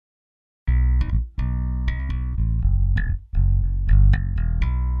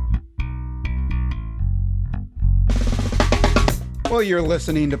Well, you're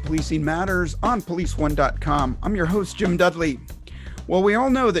listening to Policing Matters on PoliceOne.com. I'm your host, Jim Dudley. Well, we all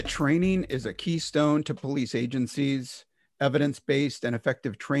know that training is a keystone to police agencies. Evidence-based and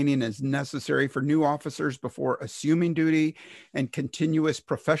effective training is necessary for new officers before assuming duty, and continuous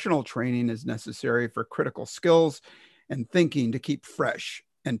professional training is necessary for critical skills and thinking to keep fresh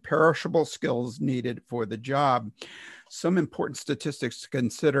and perishable skills needed for the job. Some important statistics to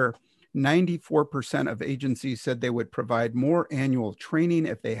consider. 94% of agencies said they would provide more annual training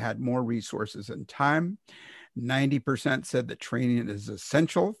if they had more resources and time. 90% said that training is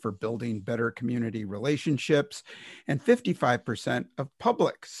essential for building better community relationships. And 55% of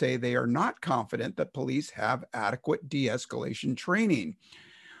public say they are not confident that police have adequate de-escalation training.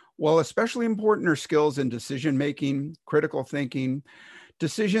 Well, especially important are skills in decision-making, critical thinking,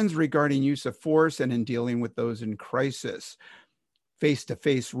 decisions regarding use of force, and in dealing with those in crisis.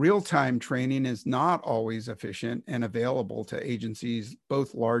 Face-to-face real-time training is not always efficient and available to agencies,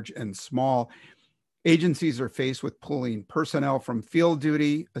 both large and small. Agencies are faced with pulling personnel from field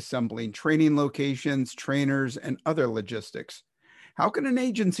duty, assembling training locations, trainers, and other logistics. How can an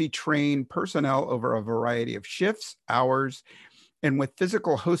agency train personnel over a variety of shifts, hours, and with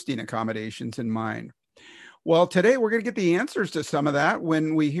physical hosting accommodations in mind? Well, today we're going to get the answers to some of that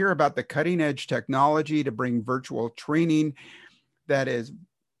when we hear about the cutting-edge technology to bring virtual training that is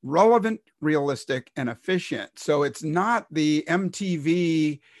relevant, realistic, and efficient. So it's not the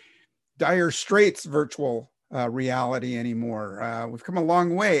MTV Dire Straits virtual reality anymore. We've come a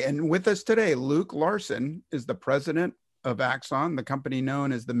long way. And with us today, Luke Larson is the president of Axon, the company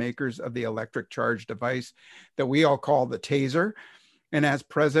known as the makers of the electric charge device that we all call the TASER. And as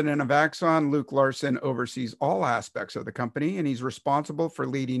president of Axon, Luke Larson oversees all aspects of the company, and he's responsible for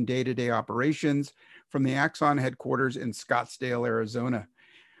leading day-to-day operations from the Axon headquarters in Scottsdale, Arizona.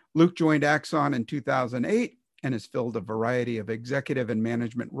 Luke joined Axon in 2008 and has filled a variety of executive and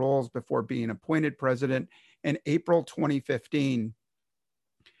management roles before being appointed president in April 2015.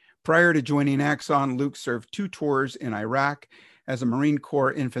 Prior to joining Axon, Luke served 2 tours in Iraq as a Marine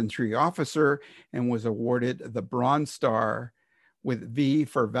Corps infantry officer and was awarded the Bronze Star with V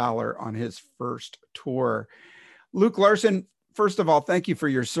for Valor on his first tour. Luke Larson, first of all, thank you for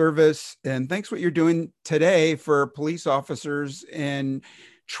your service, and thanks for what you're doing today for police officers and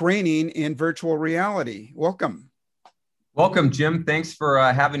training in virtual reality. Welcome. Welcome, Jim. Thanks for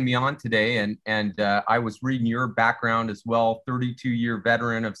having me on today. And I was reading your background as well, 32-year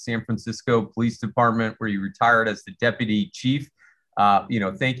veteran of San Francisco Police Department, where you retired as the deputy chief.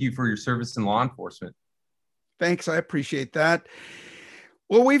 Thank you for your service in law enforcement. Thanks, I appreciate that.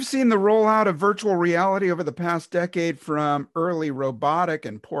 Well, we've seen the rollout of virtual reality over the past decade, from early robotic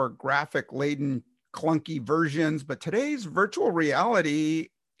and poor graphic-laden clunky versions, but today's virtual reality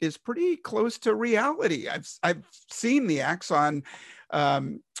is pretty close to reality. I've seen the Axon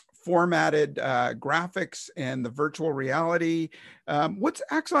formatted graphics and the virtual reality. What's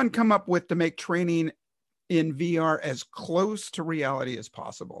Axon come up with to make training in VR as close to reality as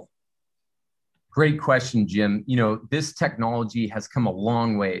possible? Great question, Jim. This technology has come a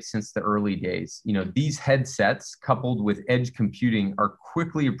long way since the early days. These headsets coupled with edge computing are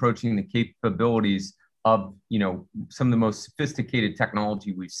quickly approaching the capabilities of, some of the most sophisticated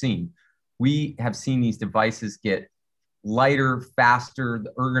technology we've seen. We have seen these devices get lighter, faster,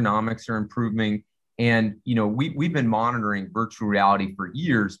 the ergonomics are improving. And, we've been monitoring virtual reality for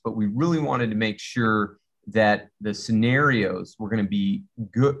years, but we really wanted to make sure that the scenarios were going to be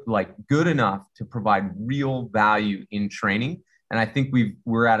good enough to provide real value in training. And I think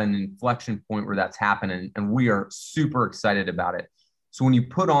we're at an inflection point where that's happening, and we are super excited about it. So when you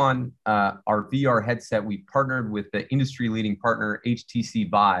put on our VR headset, we partnered with the industry leading partner HTC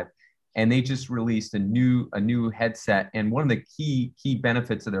Vive, and they just released a new headset. And one of the key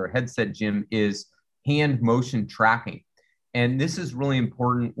benefits of their headset, Jim, is hand motion tracking. And this is really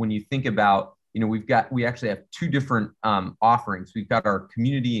important when you think about, we actually have 2 different offerings. We've got our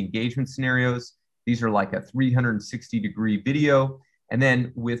community engagement scenarios. These are like a 360-degree video. And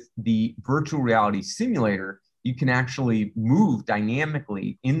then with the virtual reality simulator, you can actually move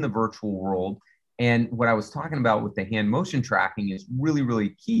dynamically in the virtual world. And what I was talking about with the hand motion tracking is really,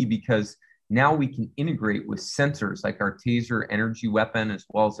 really key, because now we can integrate with sensors like our TASER energy weapon as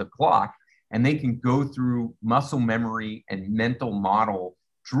well as a Glock, and they can go through muscle memory and mental model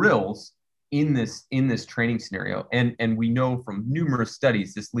drills in this training scenario. And we know from numerous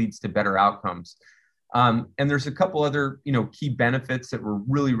studies this leads to better outcomes. And there's a couple other key benefits that we're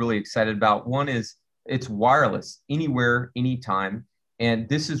really, really excited about. One is it's wireless, anywhere, anytime. And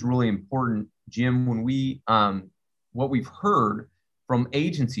this is really important, Jim, when what we've heard from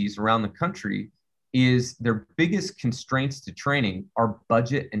agencies around the country is their biggest constraints to training are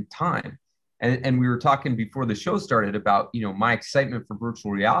budget and time. And we were talking before the show started about, my excitement for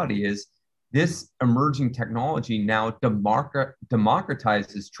virtual reality is this emerging technology now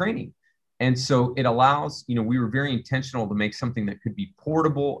democratizes training. And so it allows, we were very intentional to make something that could be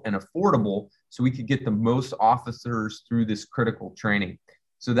portable and affordable so we could get the most officers through this critical training.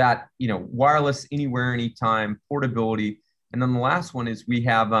 So that, wireless anywhere, anytime, portability. And then the last one is we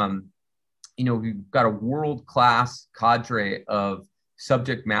have, we've got a world-class cadre of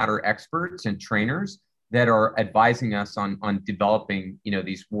subject matter experts and trainers that are advising us on developing,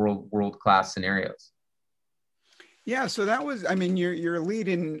 these world-class scenarios. Yeah, so that was, you're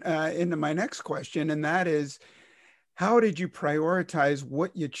leading into my next question, and that is, how did you prioritize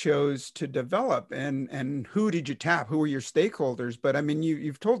what you chose to develop, and who did you tap? Who were your stakeholders? But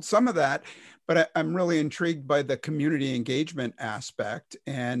you've told some of that, but I'm really intrigued by the community engagement aspect,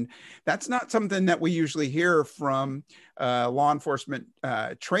 and that's not something that we usually hear from law enforcement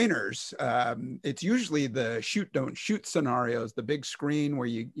trainers. It's usually the shoot, don't shoot scenarios, the big screen where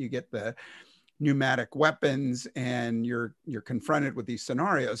you get the pneumatic weapons and you're confronted with these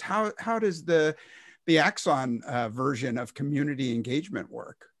scenarios. How does the Axon version of community engagement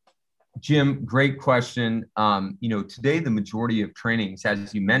work? Jim, great question. Today the majority of trainings,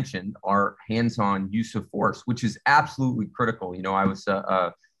 as you mentioned, are hands-on use of force, which is absolutely critical. I was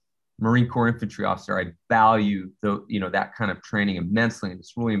a Marine Corps infantry officer. I value that kind of training immensely, and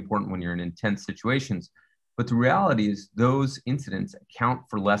it's really important when you're in intense situations. But the reality is those incidents account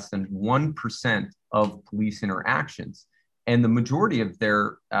for less than 1% of police interactions. And the majority of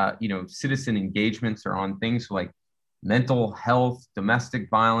their, citizen engagements are on things like mental health, domestic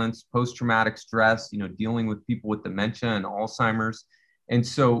violence, post-traumatic stress, dealing with people with dementia and Alzheimer's. And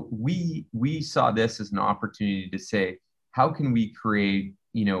so we saw this as an opportunity to say, how can we create,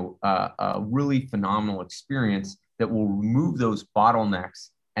 a really phenomenal experience that will remove those bottlenecks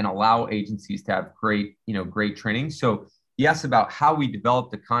and allow agencies to have great training. So you asked about how we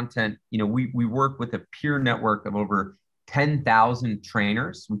develop the content. We work with a peer network of over 10,000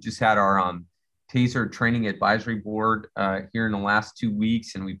 trainers. We just had our TASER Training Advisory Board here in the last 2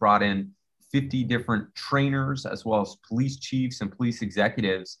 weeks, and we brought in 50 different trainers as well as police chiefs and police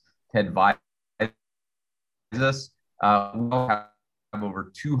executives to advise us. We'll have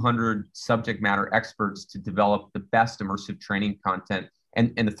over 200 subject matter experts to develop the best immersive training content.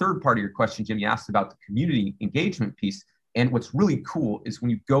 And the third part of your question, Jim, you asked about the community engagement piece. And what's really cool is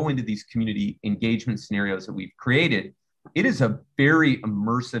when you go into these community engagement scenarios that we've created, it is a very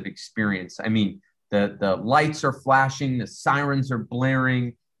immersive experience. The lights are flashing, the sirens are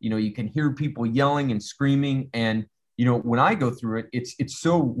blaring, you can hear people yelling and screaming. And, when I go through it, it's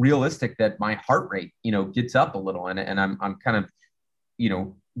so realistic that my heart rate, gets up a little, and I'm kind of,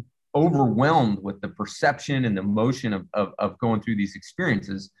 overwhelmed with the perception and the emotion of going through these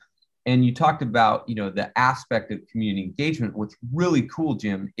experiences. And you talked about, the aspect of community engagement. What's really cool,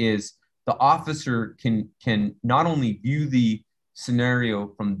 Jim, is the officer can not only view the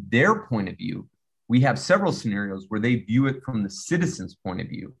scenario from their point of view. We have several scenarios where they view it from the citizen's point of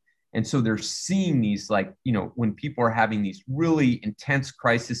view. And so they're seeing these, when people are having these really intense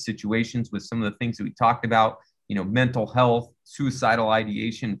crisis situations with some of the things that we talked about, mental health, suicidal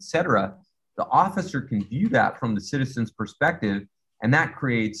ideation, et cetera, the officer can view that from the citizen's perspective, and that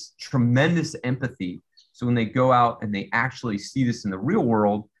creates tremendous empathy. So when they go out and they actually see this in the real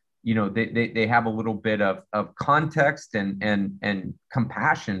world, they have a little bit of context and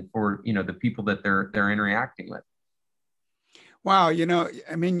compassion for, the people that they're interacting with. Wow,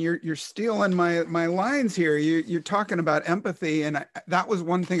 you're stealing my lines here. You're talking about empathy, and that was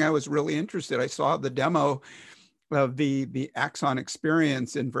one thing I was really interested. I saw the demo of the Axon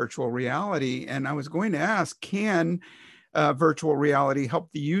experience in virtual reality, and I was going to ask, can virtual reality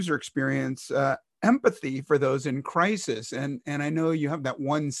help the user experience empathy for those in crisis? And I know you have that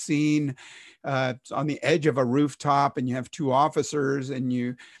one scene on the edge of a rooftop, and you have two officers,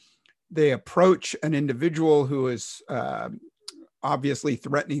 and they approach an individual who is obviously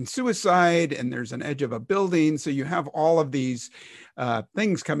threatening suicide, and there's an edge of a building. So you have all of these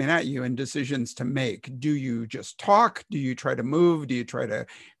things coming at you and decisions to make. Do you just talk? Do you try to move? Do you try to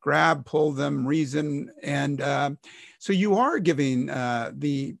grab, pull them, reason? And so you are giving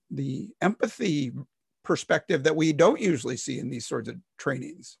the empathy perspective that we don't usually see in these sorts of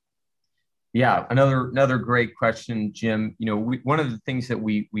trainings. Yeah, another great question, Jim. One of the things that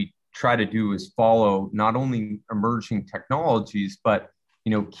we try to do is follow not only emerging technologies, but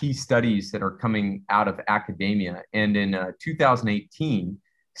key studies that are coming out of academia. And in 2018,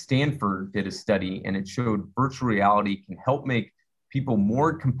 Stanford did a study, and it showed virtual reality can help make people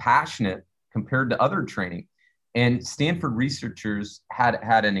more compassionate compared to other training. And Stanford researchers had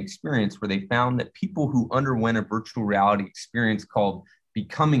an experience where they found that people who underwent a virtual reality experience called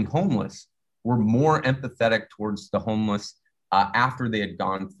becoming homeless were more empathetic towards the homeless after they had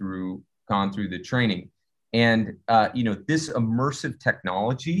gone through the training. And this immersive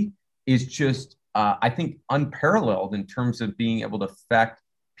technology is just, I think, unparalleled in terms of being able to affect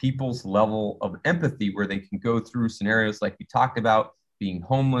people's level of empathy, where they can go through scenarios like we talked about, being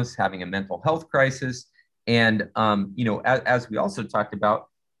homeless, having a mental health crisis. And as we also talked about,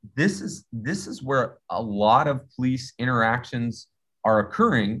 this is where a lot of police interactions are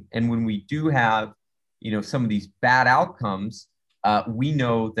occurring. And when we do have, some of these bad outcomes, we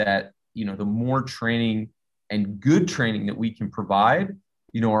know that, the more training and good training that we can provide,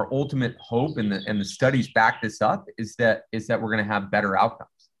 our ultimate hope, and the studies back this up, is that we're going to have better outcomes.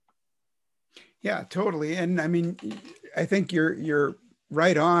 Yeah, totally. And I mean, I think you're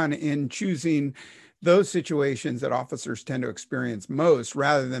right on in choosing those situations that officers tend to experience most,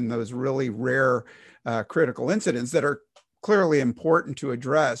 rather than those really rare critical incidents that are clearly important to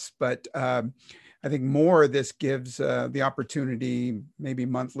address. But I think more this gives the opportunity, maybe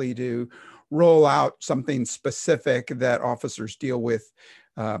monthly, to roll out something specific that officers deal with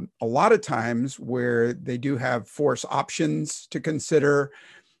a lot of times, where they do have force options to consider,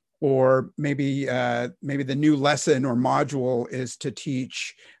 or maybe the new lesson or module is to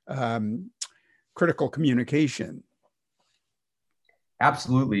teach critical communication.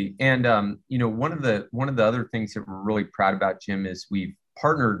 Absolutely. And one of the other things that we're really proud about, Jim, is we've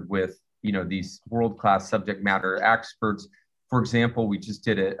partnered with these world-class subject matter experts. For example, we just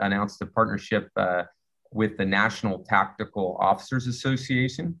announced a partnership with the National Tactical Officers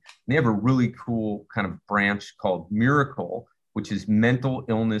Association. And they have a really cool kind of branch called Miracle, which is Mental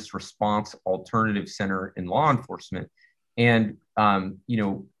Illness Response Alternative Center in law enforcement. And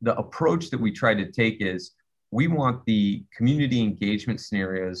the approach that we try to take is, we want the community engagement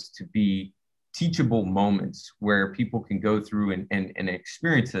scenarios to be teachable moments where people can go through and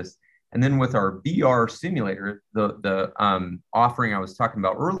experience this. And then with our VR simulator, the offering I was talking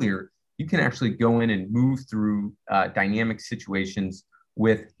about earlier, you can actually go in and move through dynamic situations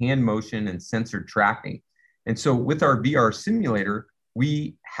with hand motion and sensor tracking. And so with our VR simulator,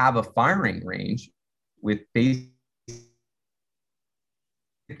 we have a firing range with basic,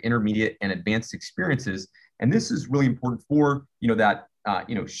 intermediate, and advanced experiences. And this is really important for, that,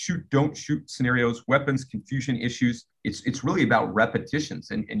 shoot, don't shoot scenarios, weapons, confusion issues. It's really about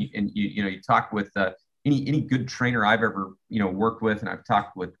repetitions. And you talk with any good trainer I've ever, worked with, and I've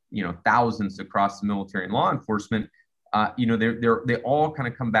talked with, thousands across the military and law enforcement, they all kind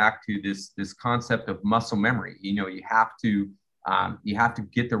of come back to this concept of muscle memory. You have to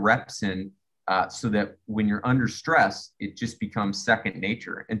get the reps in so that when you're under stress, it just becomes second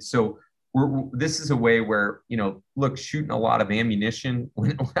nature. And so this is a way where, look, shooting a lot of ammunition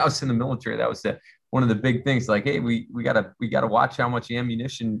when I was in the military, that was one of the big things. Like, hey, we gotta watch how much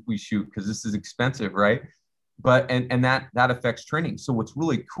ammunition we shoot, because this is expensive, right? But and that affects training. So what's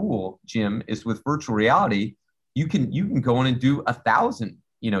really cool, Jim, is with virtual reality, you can go in and do 1,000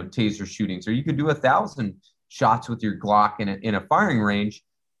 taser shootings, or you could do 1,000 shots with your Glock in a firing range,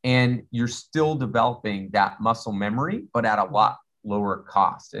 and you're still developing that muscle memory, but at a lot lower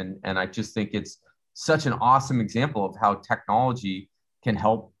cost. And I just think it's such an awesome example of how technology can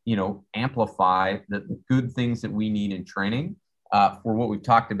help, amplify the good things that we need in training for what we've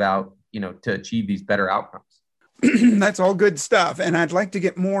talked about, to achieve these better outcomes. That's all good stuff. And I'd like to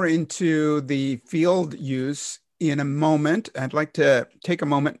get more into the field use in a moment. I'd like to take a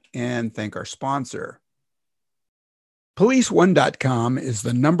moment and thank our sponsor. PoliceOne.com is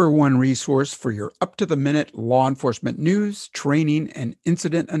the #1 resource for your up-to-the-minute law enforcement news, training, and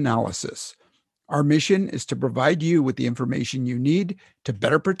incident analysis. Our mission is to provide you with the information you need to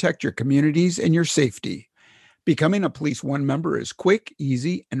better protect your communities and your safety. Becoming a Police One member is quick,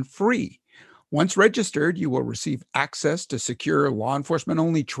 easy, and free. Once registered, you will receive access to secure law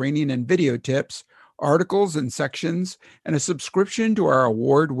enforcement-only training and video tips, articles and sections, and a subscription to our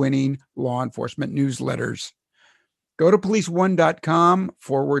award-winning law enforcement newsletters. Go to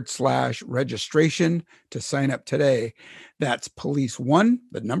policeone.com/registration to sign up today. That's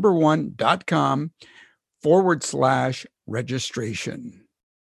policeone.com/registration.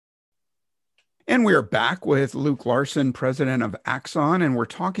 And we are back with Luke Larson, president of Axon, and we're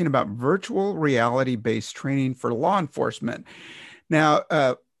talking about virtual reality-based training for law enforcement. Now,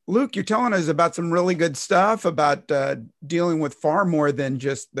 Luke, you're telling us about some really good stuff about dealing with far more than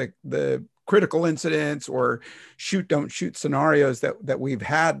just the critical incidents or shoot, don't shoot scenarios that we've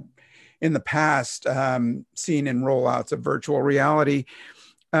had in the past, seen in rollouts of virtual reality.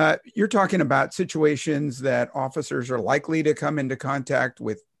 You're talking about situations that officers are likely to come into contact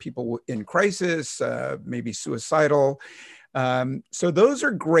with people in crisis, maybe suicidal. So those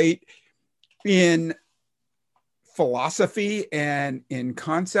are great in philosophy and in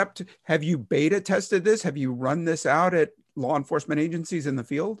concept. Have you beta tested this? Have you run this out at law enforcement agencies in the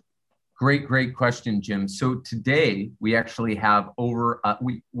field? Great question, Jim. So today we actually have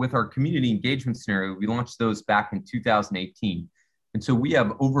with our community engagement scenario, we launched those back in 2018. And so we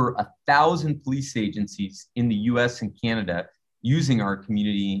have over 1,000 police agencies in the US and Canada using our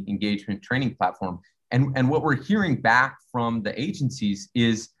community engagement training platform. And what we're hearing back from the agencies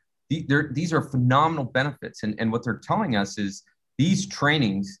is these are phenomenal benefits. And what they're telling us is these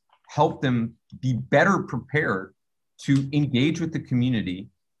trainings help them be better prepared to engage with the community.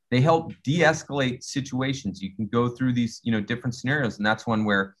 They help de-escalate situations. You can go through these, different scenarios. And that's one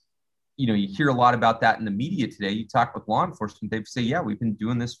where, you hear a lot about that in the media today. You talk with law enforcement, they say, yeah, we've been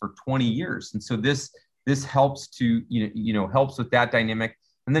doing this for 20 years. And so this helps to, helps with that dynamic.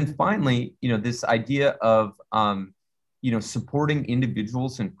 And then finally, this idea of, supporting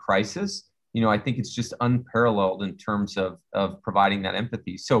individuals in crisis, I think it's just unparalleled in terms of providing that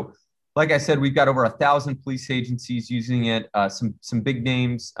empathy. So like I said, we've got over 1,000 police agencies using it, some big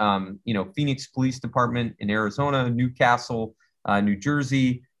names, Phoenix Police Department in Arizona, Newcastle, New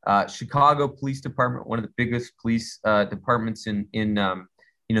Jersey, Chicago Police Department, one of the biggest police departments in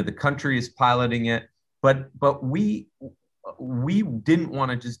the country, is piloting it. But we didn't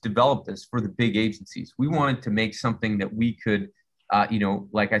want to just develop this for the big agencies. We wanted to make something that we could,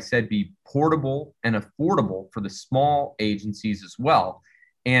 like I said, be portable and affordable for the small agencies as well.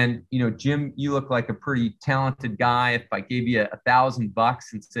 And, Jim, you look like a pretty talented guy. If I gave you $1,000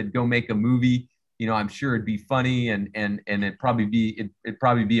 and said, go make a movie, I'm sure it'd be funny and it'd probably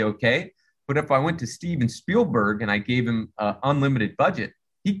be okay. But if I went to Steven Spielberg and I gave him an unlimited budget,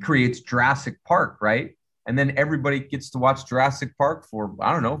 he creates Jurassic Park, right? And then everybody gets to watch Jurassic Park for,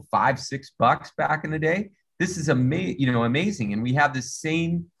 I don't know, $5-6 back in the day. This is amazing. And we have the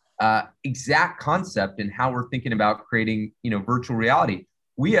same exact concept in how we're thinking about creating, virtual reality.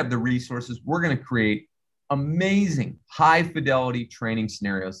 We have the resources. We're going to create amazing high fidelity training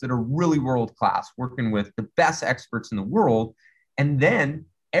scenarios that are really world-class, working with the best experts in the world. And then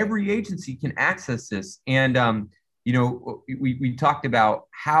every agency can access this. And, we talked about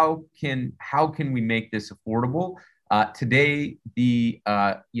how can we make this affordable? Today, the,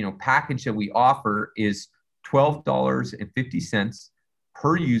 package that we offer is $12.50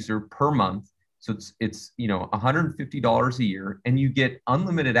 per user per month. So it's $150 a year, and you get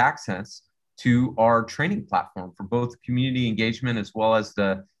unlimited access to our training platform for both community engagement as well as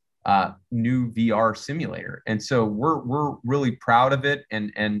the new VR simulator. And so we're really proud of it,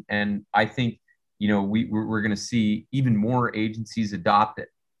 and I think we're going to see even more agencies adopt it.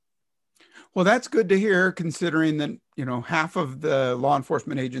 Well, that's good to hear, considering that half of the law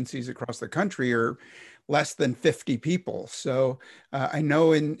enforcement agencies across the country are less than 50 people. So I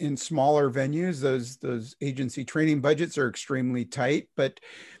know in smaller venues, those agency training budgets are extremely tight, but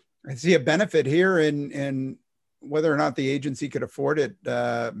I see a benefit here in whether or not the agency could afford it.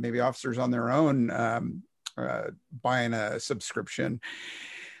 Maybe officers on their own buying a subscription.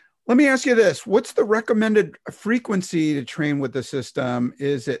 Let me ask you this. What's the recommended frequency to train with the system?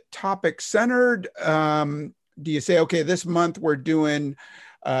 Is it topic centered? Do you say, okay, this month we're doing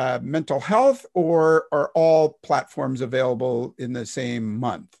mental health, or are all platforms available in the same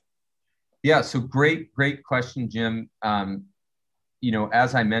month? Yeah, so great question, Jim.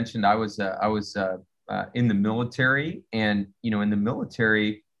 As I mentioned, I was in the military, and in the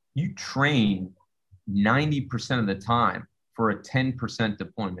military, you train 90% of the time for a 10%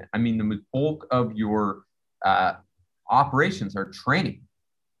 deployment. I mean, the bulk of your operations are training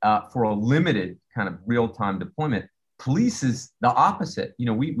for a limited kind of real-time deployment. Police is the opposite.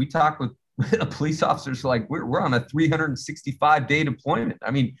 We talk with police officers like we're on a 365-day deployment.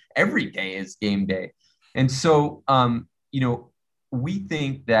 I mean, every day is game day. And so, we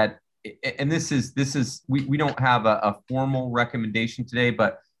think that, and this is we don't have a formal recommendation today,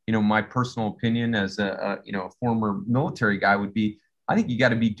 but my personal opinion as a former military guy would be, I think you got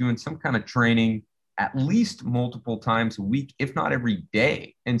to be doing some kind of training at least multiple times a week, if not every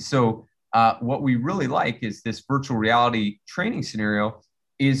day. And so what we really like is this virtual reality training scenario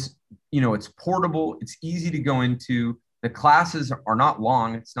is, it's portable, it's easy to go into. The classes are not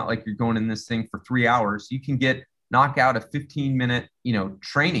long. It's not like you're going in this thing for 3 hours. You can knock out a 15-minute,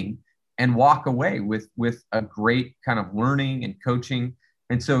 training and walk away with a great kind of learning and coaching.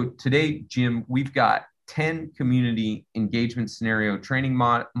 And so today, Jim, we've got 10 community engagement scenario training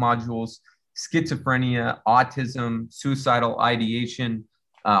modules: schizophrenia, autism, suicidal ideation,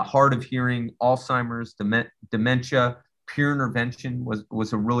 hard of hearing, Alzheimer's, dementia. Peer intervention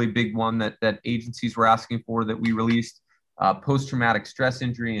was a really big one that agencies were asking for that we released. Post-traumatic stress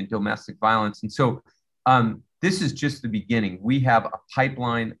injury and domestic violence. And so this is just the beginning. We have a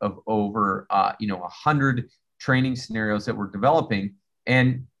pipeline of over 100 training scenarios that we're developing.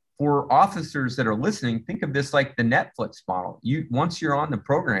 And for officers that are listening, think of this like the Netflix model. Once you're on the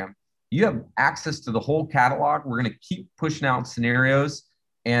program, you have access to the whole catalog. We're going to keep pushing out scenarios.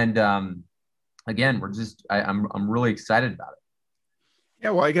 And again, I'm really excited about it. Yeah,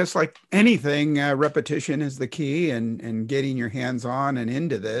 well, I guess like anything, repetition is the key, and getting your hands on and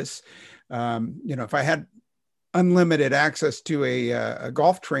into this. If I had unlimited access to a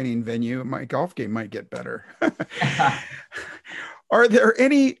golf training venue, my golf game might get better. Are there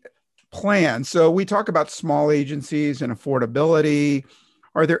any plans? So we talk about small agencies and affordability.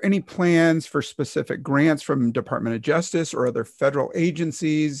 Are there any plans for specific grants from Department of Justice or other federal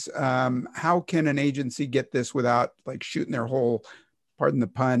agencies? How can an agency get this without like shooting their whole, pardon the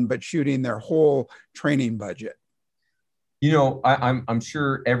pun, but shooting their whole training budget? I'm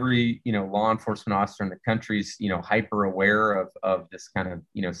sure every, law enforcement officer in the country is, hyper aware of this kind of,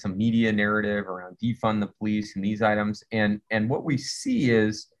 some media narrative around defund the police and these items. And what we see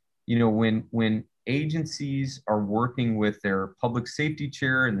is, when agencies are working with their public safety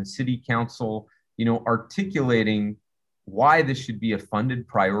chair and the city council, articulating why this should be a funded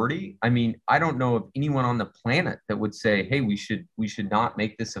priority. I mean, I don't know of anyone on the planet that would say, hey, we should not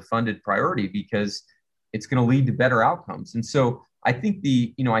make this a funded priority because it's going to lead to better outcomes. And so I think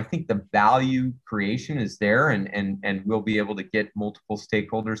the value creation is there, and we'll be able to get multiple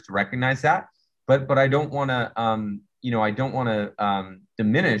stakeholders to recognize that. But I don't want to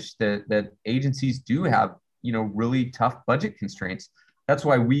diminish that agencies do have really tough budget constraints. That's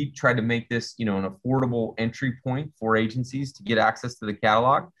why we try to make this an affordable entry point for agencies to get access to the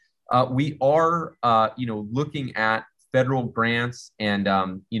catalog. We are looking at federal grants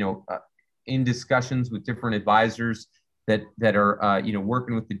and in discussions with different advisors that are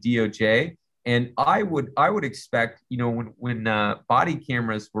working with the DOJ. And I would expect when body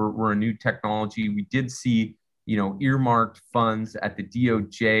cameras were a new technology, we did see earmarked funds at the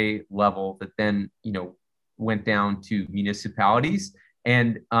DOJ level that then went down to municipalities.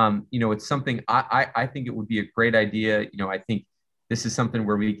 And it's something I think it would be a great idea. I think this is something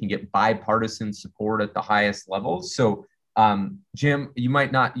where we can get bipartisan support at the highest levels. So Jim, you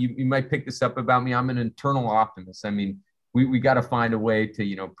might pick this up about me. I'm an internal optimist. I mean, we got to find a way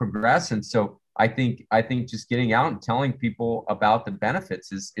to progress. And so I think just getting out and telling people about the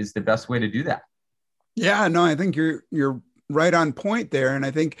benefits is the best way to do that. Yeah, no, I think you're right on point there. And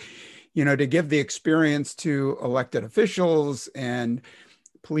I think to give the experience to elected officials and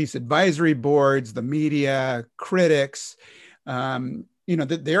police advisory boards, the media, critics,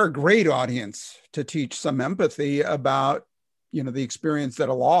 that they're a great audience to teach some empathy about, the experience that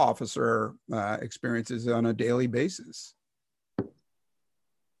a law officer experiences on a daily basis.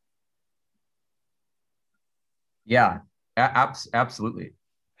 Yeah, absolutely.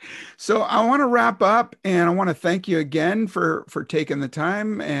 So I want to wrap up, and I want to thank you again for taking the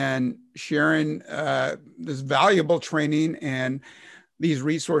time and sharing this valuable training and these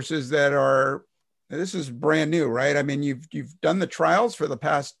resources this is brand new, right? I mean, you've done the trials for the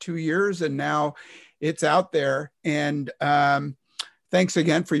past 2 years, and now it's out there. And thanks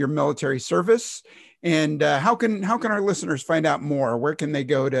again for your military service. And how can our listeners find out more? Where can they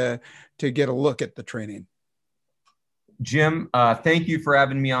go to get a look at the training? Jim, thank you for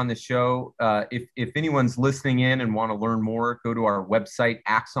having me on the show. If anyone's listening in and want to learn more, go to our website,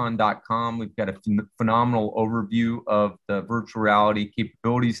 axon.com. We've got a phenomenal overview of the virtual reality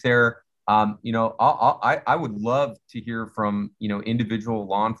capabilities there. I would love to hear from, individual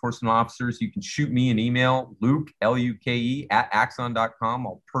law enforcement officers. You can shoot me an email, Luke, Luke, @axon.com.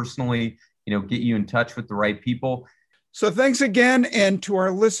 I'll personally, get you in touch with the right people. So thanks again. And to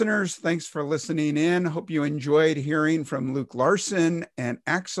our listeners, thanks for listening in. Hope you enjoyed hearing from Luke Larson and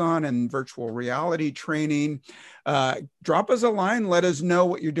Axon and virtual reality training. Drop us a line. Let us know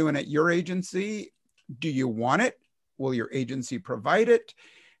what you're doing at your agency. Do you want it? Will your agency provide it?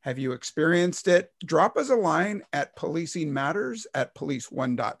 Have you experienced it? Drop us a line at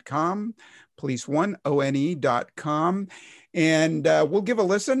policingmatters@policeone.com, policeone.com. And we'll give a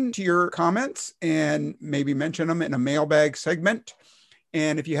listen to your comments and maybe mention them in a mailbag segment.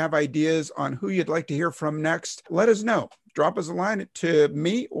 And if you have ideas on who you'd like to hear from next, let us know. Drop us a line to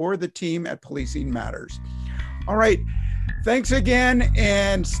me or the team at Policing Matters. All right. Thanks again,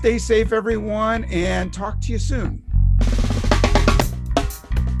 and stay safe, everyone, and talk to you soon.